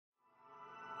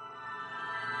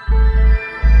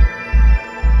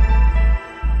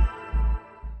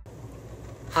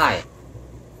Hi,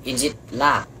 in this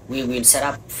lab, we will set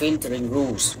up filtering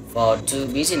rules for two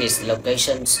business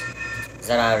locations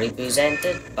that are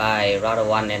represented by router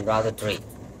 1 and router 3.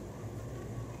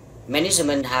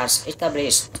 Management has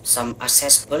established some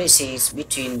access policies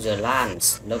between the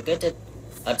LANs located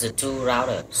at the two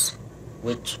routers,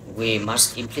 which we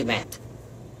must implement.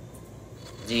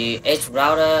 The edge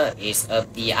router is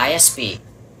of the ISP,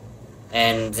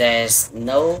 and there's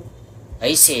no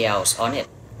ACLs on it.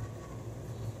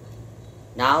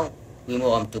 Now we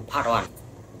move on to part 1,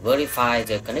 verify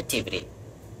the connectivity.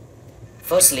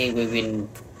 Firstly, we will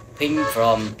ping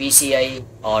from PCA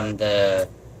on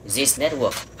this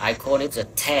network, I call it the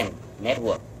 10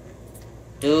 network,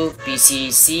 to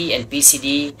PCC and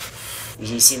PCD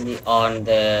on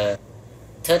the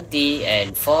 30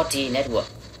 and 40 network.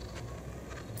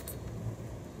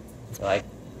 So I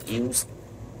use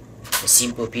the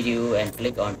simple PDU and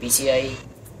click on PCA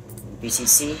and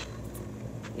PCC.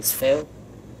 It's failed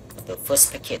the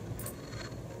first packet.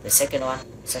 The second one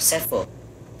successful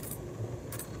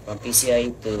from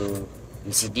PCA to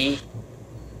PCD,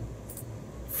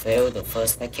 failed the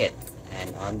first packet,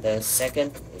 and on the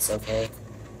second it's okay.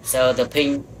 So the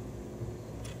ping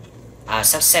are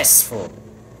successful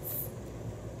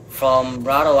from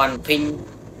router 1 ping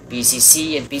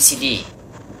PCC and PCD.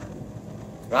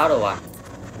 Router 1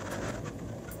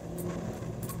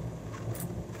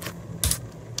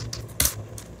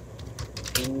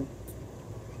 ping,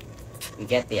 we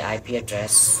get the IP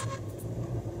address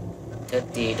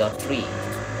 30.3.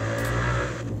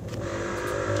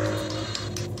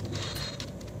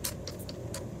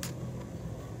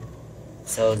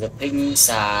 So the pings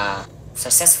are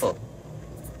successful.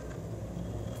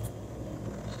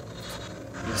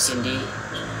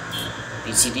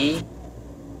 PCD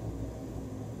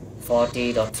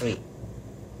 40.3.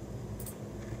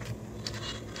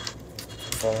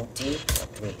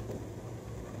 40.3.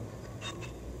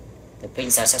 The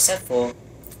pings are successful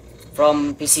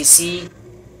from PCC,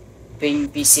 ping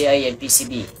PCA and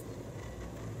PCB.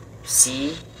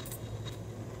 C,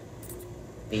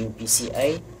 ping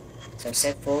PCA,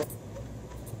 successful.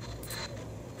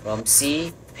 From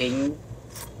C, ping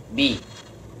B.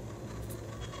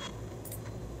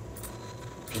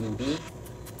 Ping B,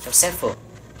 successful.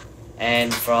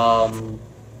 And from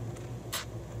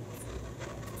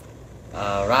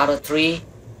router 3,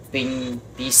 ping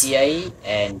PCA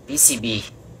and PCB.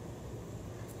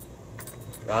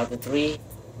 Router 3,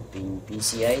 ping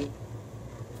PCA,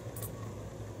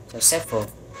 successful.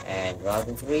 And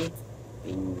router 3,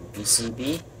 ping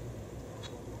PCB,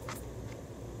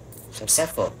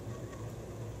 successful.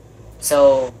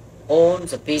 So all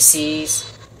the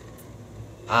PCs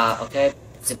are okay.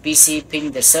 The PC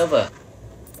ping the server.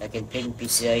 I can ping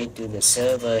PCA to the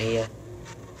server here.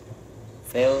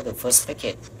 Fail the first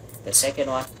packet. The second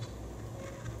one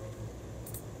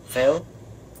fail.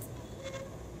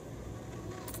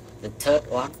 The third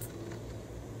one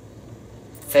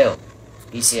fail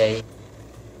PCA,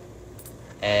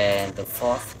 and the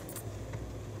fourth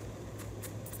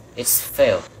it's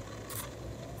fail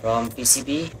from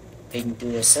PCB ping to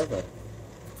the server.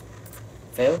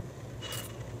 Fail.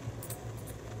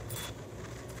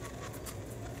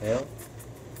 Fail.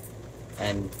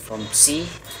 And from C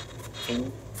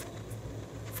ping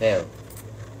fail.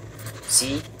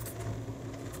 C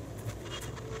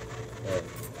fail.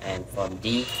 And from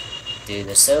D to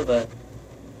the server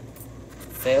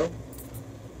fail.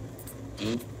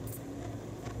 D.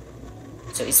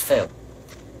 So it's failed.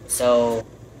 So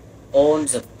all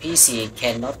the PC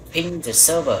cannot ping the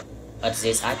server at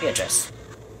this IP address.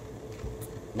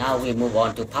 Now we move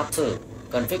on to part 2,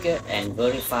 configure and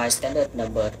verify standard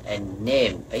number and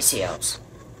name ACLs.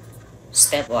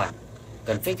 Step 1,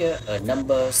 configure a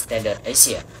number standard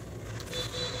ACL.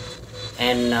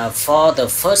 And for the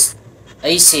first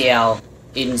ACL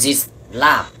in this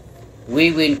lab,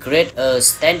 we will create a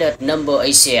standard number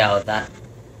ACL that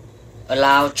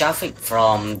allow traffic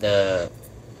from the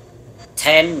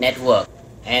 10 network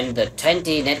and the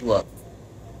 20 network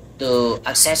to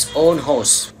access all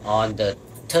hosts on the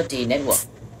 30 network.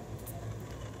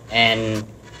 And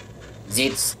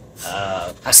this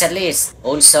access list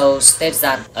also states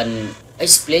that an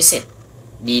explicit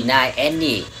deny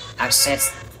any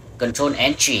access control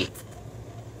entry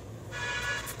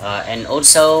and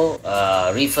also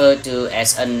referred to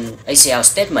as an ACL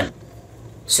statement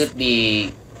should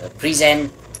be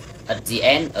present at the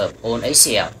end of all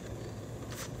ACL.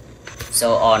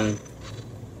 So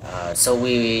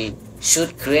we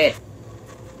should create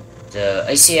the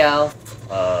ACL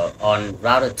on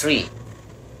router 3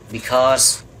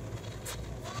 because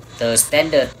the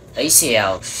standard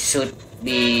ACL should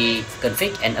be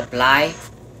configured and applied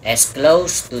as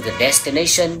close to the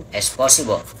destination as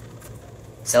possible.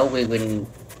 So we will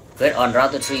create on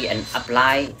router 3 and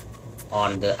apply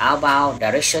on the outbound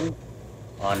direction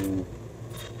on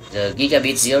the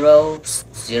gigabit 000.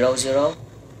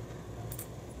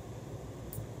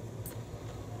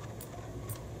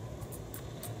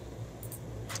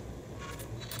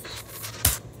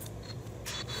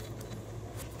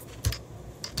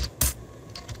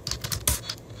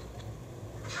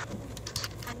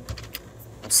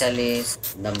 Cell is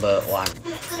number 1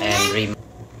 and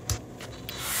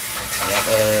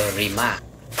remark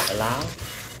allow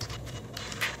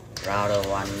router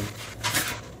 1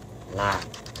 LAN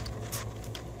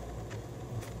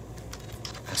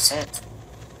access.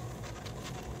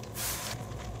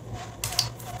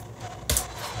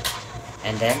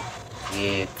 And then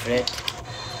we create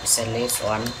access list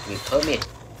 1. We permit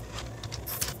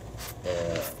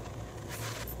the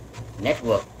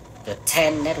network, the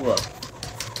 10 network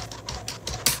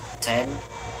 10.0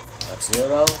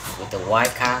 with the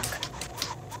wildcard.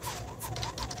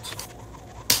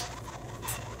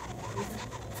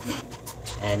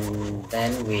 And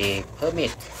then we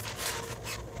permit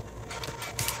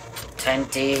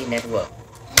 20 network,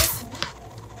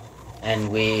 and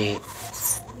we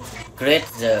create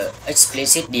the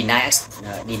explicit deny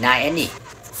any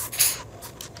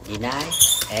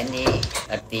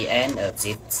at the end of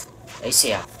this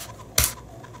ACL.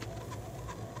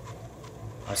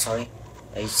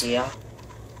 ACL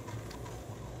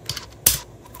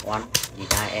 1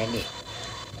 deny any,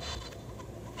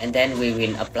 and then we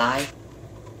will apply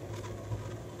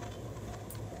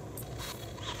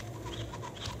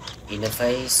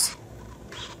interface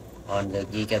on the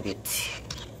gigabit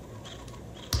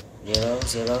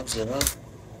 000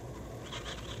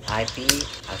 IP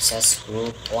access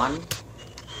group 1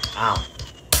 out.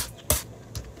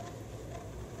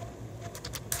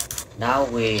 Now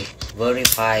we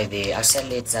verify the access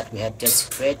list that we have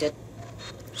just created.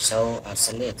 So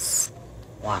access list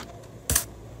 1.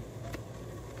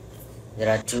 There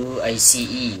are 2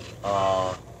 ACE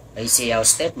or ACL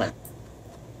statements.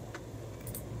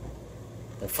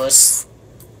 The first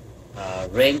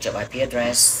range of IP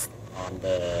address on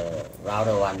the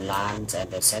router 1 LAN,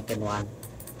 and the second one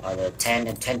are the 10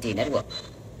 and 20 network,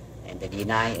 and the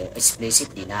deny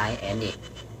explicit deny any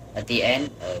at the end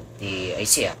of the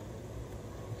ACL.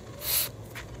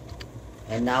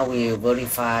 And now we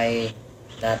verify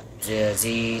that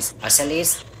these access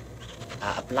lists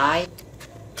are applied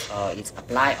it's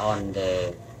applied on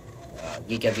the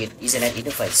gigabit Ethernet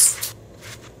interface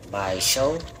by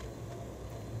show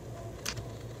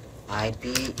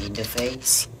IP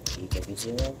interface gigabit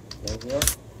 000.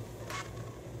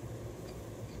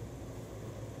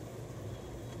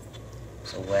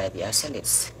 So where the access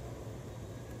list,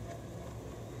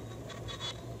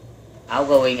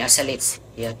 outgoing access list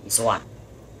here is 1.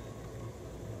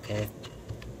 Okay,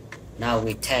 now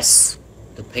we test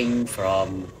the ping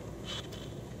from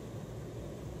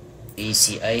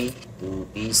PCA to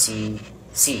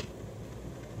PCC.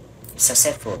 It's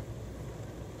successful,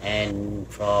 and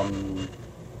from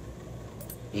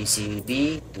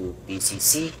PCB to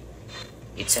PCC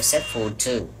it's successful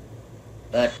too.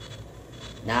 But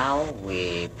now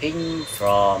we ping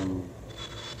from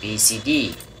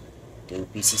PCD to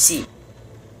PCC,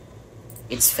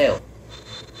 it's failed.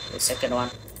 The second one,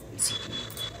 PCD,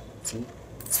 see,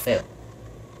 it's failed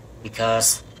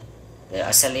because the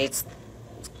access list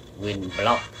will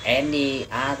block any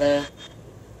other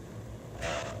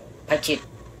packet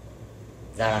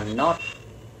that are not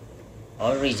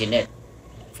originate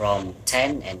from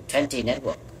 10 and 20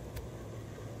 network.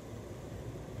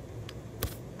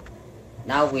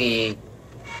 Now we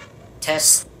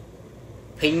test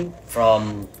ping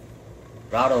from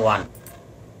router 1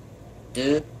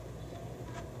 to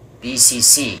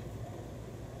PCC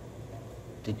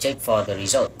to check for the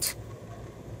result.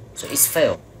 So it's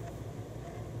failed.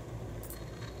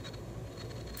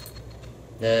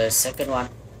 The second one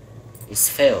is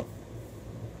failed.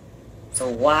 So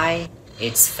why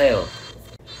it's failed?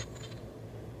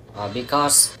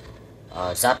 Because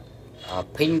that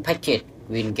ping packet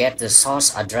will get the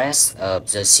source address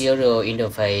of the serial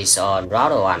interface on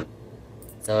router 1.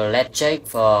 So let's check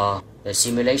for the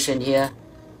simulation here.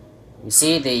 You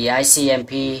see the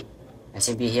ICMP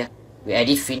here. We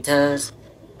edit filters,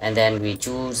 and then we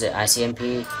choose the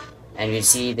ICMP, and we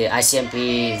see the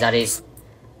ICMP that is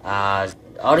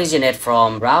originate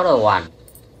from router 1,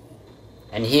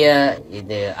 and here is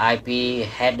the IP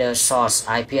header source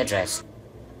IP address.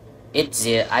 It's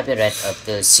the IP address of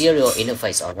the serial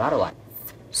interface on router 1.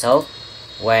 So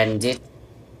when this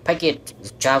packet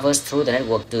travels through the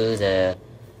network to the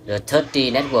the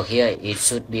 30 network here, it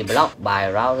should be blocked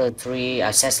by router 3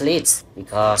 access leads,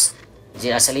 because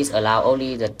the access leads allow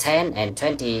only the 10 and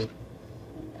 20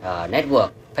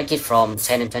 network packet from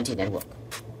 10 and 20 network.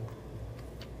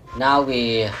 Now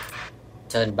we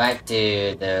turn back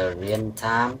to the real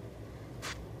time,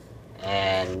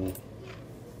 and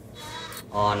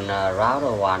on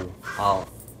router 1 or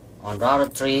on router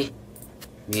 3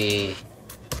 we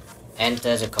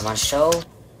enter the command show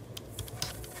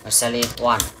access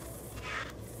 1,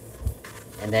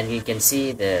 and then we can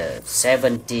see the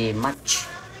 70 match,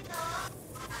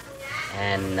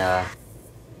 and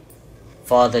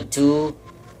for the two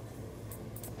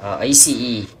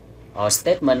ACE or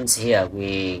statements here,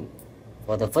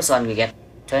 for the first one we get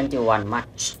 21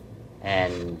 match,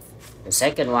 and the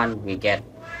second one we get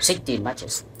 16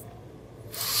 matches.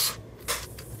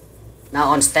 Now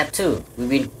on step 2, we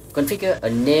will configure a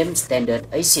name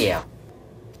standard ACL.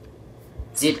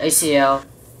 This ACL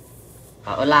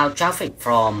allow traffic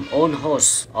from own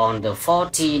hosts on the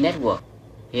 40 network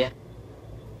here,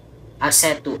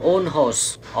 access to own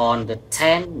hosts on the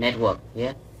 10 network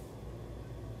here.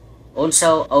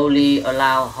 Also only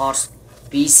allow host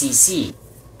PCC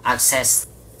access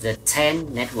the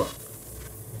 10 network,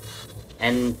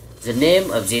 and the name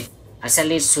of this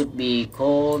access should be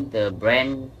called the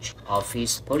branch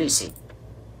office policy.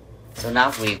 So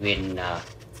now we will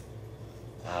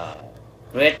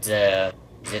create the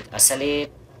access.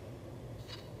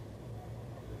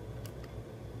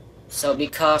 So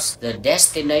because the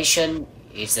destination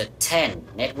is a 10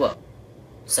 network,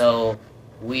 so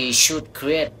we should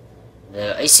create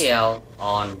the ACL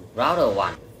on router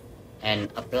 1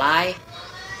 and apply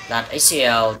that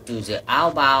ACL to the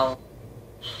outbound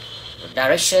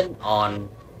direction on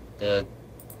the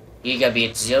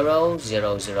gigabit 000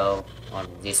 on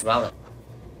this router.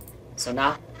 So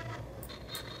now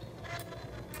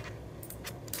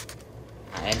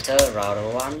I enter router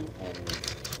 1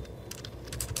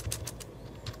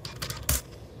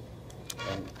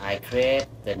 and I create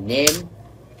the name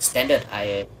standard.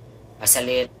 I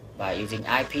isolate by using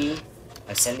IP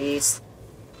access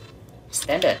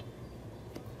standard,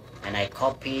 and I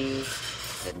copy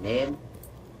the name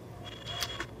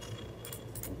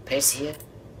and paste here.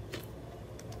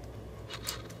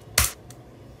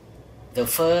 The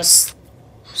first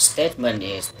statement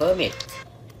is permit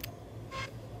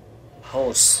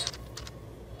host,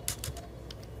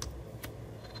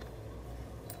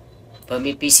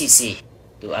 permit PCC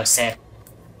to access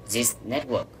this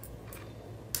network.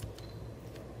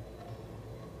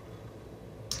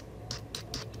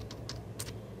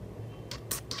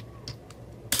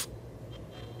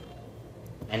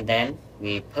 And then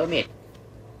we permit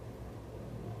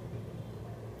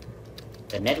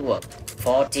the network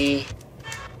 40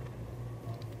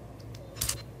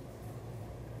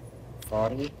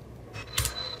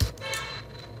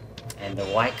 and the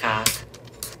wildcard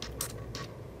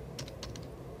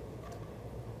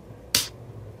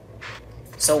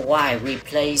So why we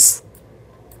place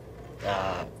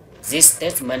this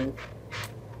statement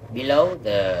below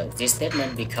this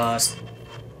statement? Because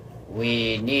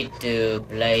we need to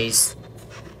place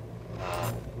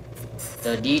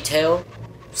the detail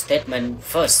statement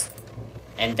first,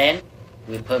 and then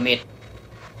we permit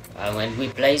when we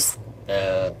place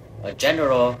the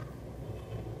general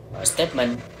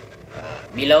statement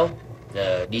below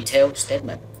the detailed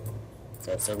statement.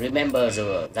 So remember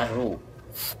that rule.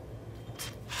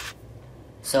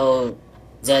 So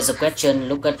there's a question,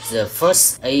 look at the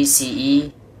first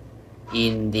ACE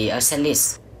in the access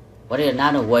list. What is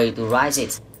another way to write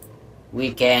it?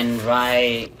 We can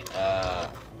write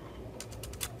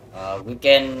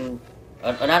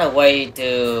another way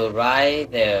to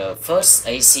write the first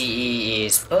ACE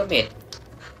is permit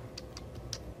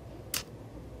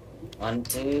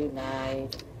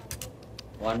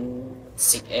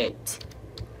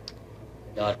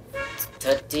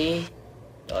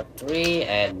 129.168.30.3,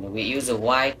 and we use a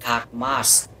wildcard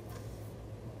mask.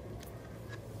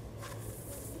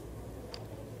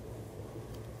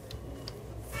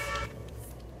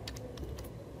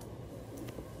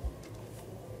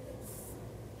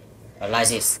 Like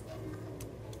this.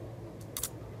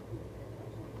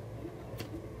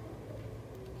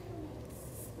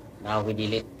 Now we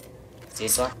delete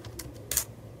this one.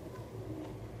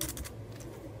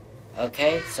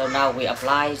 Okay, so now we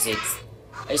apply this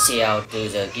ACL to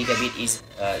the gigabit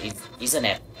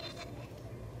Ethernet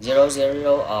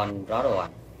 00 on router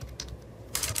 1.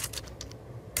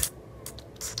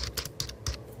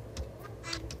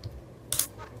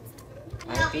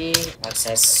 IP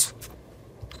access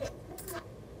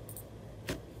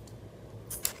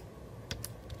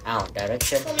out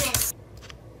direction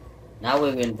Now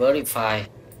we will verify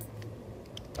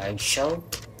by show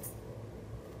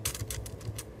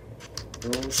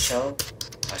do show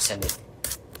percentage.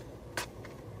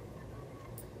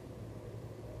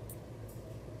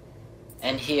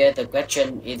 And here the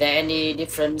question, is there any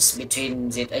difference between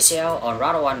the ACL on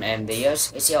router 1 and the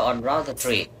ACL on router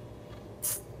 3?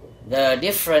 The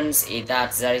difference is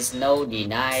that there is no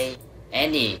deny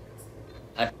any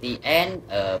at the end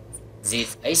of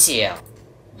this ACL,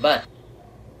 but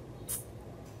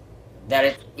there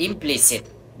is implicit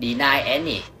deny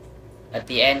any at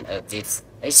the end of this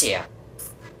ACL.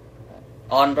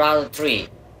 On router 3,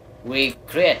 we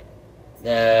create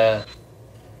the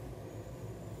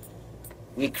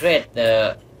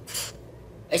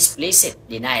explicit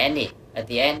deny any at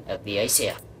the end of the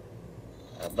ACL.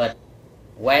 But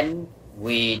when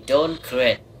we don't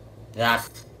create that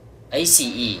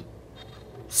ACE,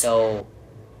 so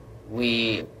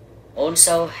we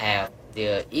also have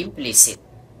the implicit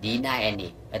deny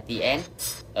any at the end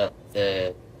of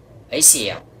the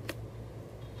ACL.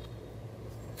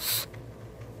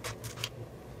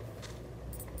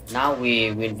 Now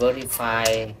we will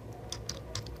verify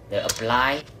the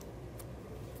apply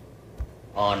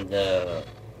on the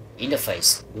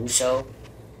interface. Do so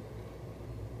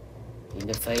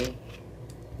interface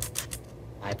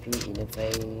IP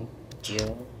interface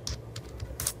geo.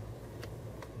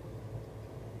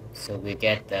 So we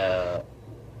get the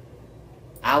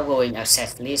outgoing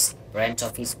access list branch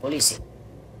office policy.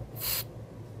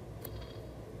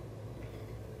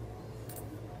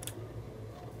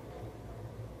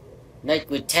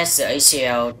 Next, we test the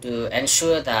ACL to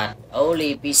ensure that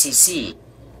only PCC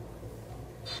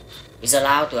is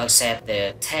allowed to access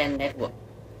the 10 network,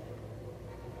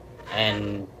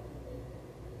 and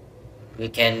we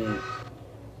can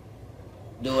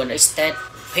do an extend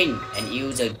ping and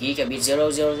use a gigabit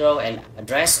 000 and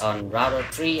address on router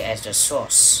 3 as the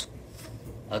source.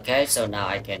 Okay, so now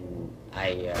I ping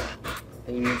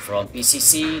from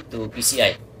PCC to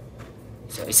PCA,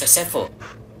 so it's successful.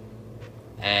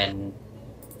 And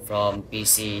from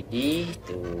PCD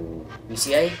to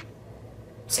PCA,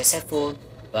 successful,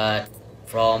 but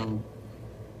from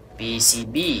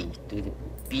PCB to the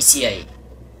PCA,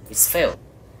 it's failed.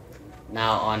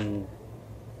 Now on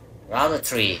router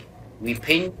 3, we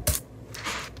ping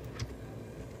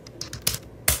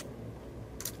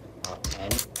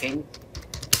and ping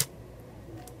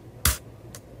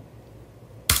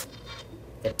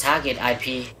the target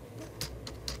IP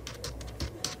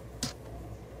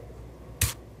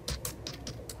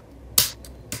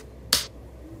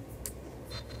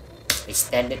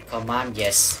extended command,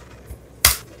 yes.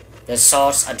 The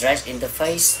source address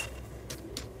interface,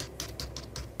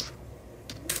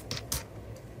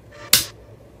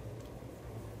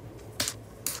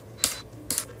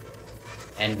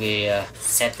 and we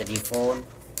set the default.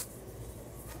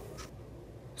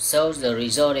 So the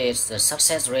result is the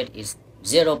success rate is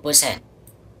 0%,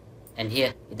 and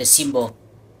here is the symbol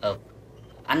of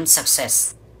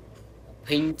unsuccess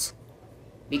print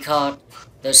because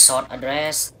the source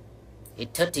address is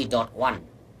 30.1,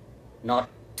 not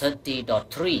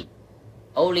 30.3.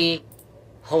 Only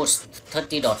host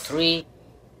 30.3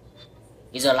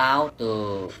 is allowed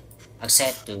to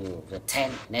access to the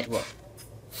 10 network.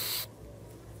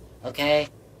 Okay,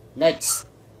 next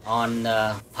on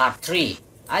part 3,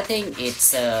 I think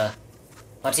it's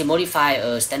to modify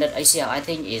a standard ACL. I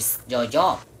think it's your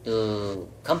job to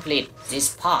complete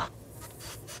this part.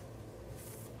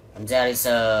 And there is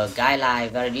a guideline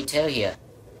very detailed here,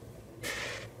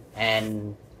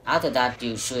 and after that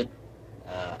you should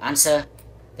answer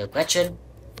the question.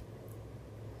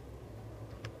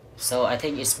 So I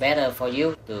think it's better for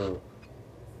you to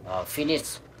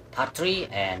finish part 3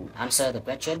 and answer the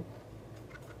question.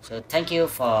 So thank you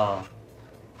for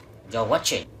your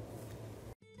watching.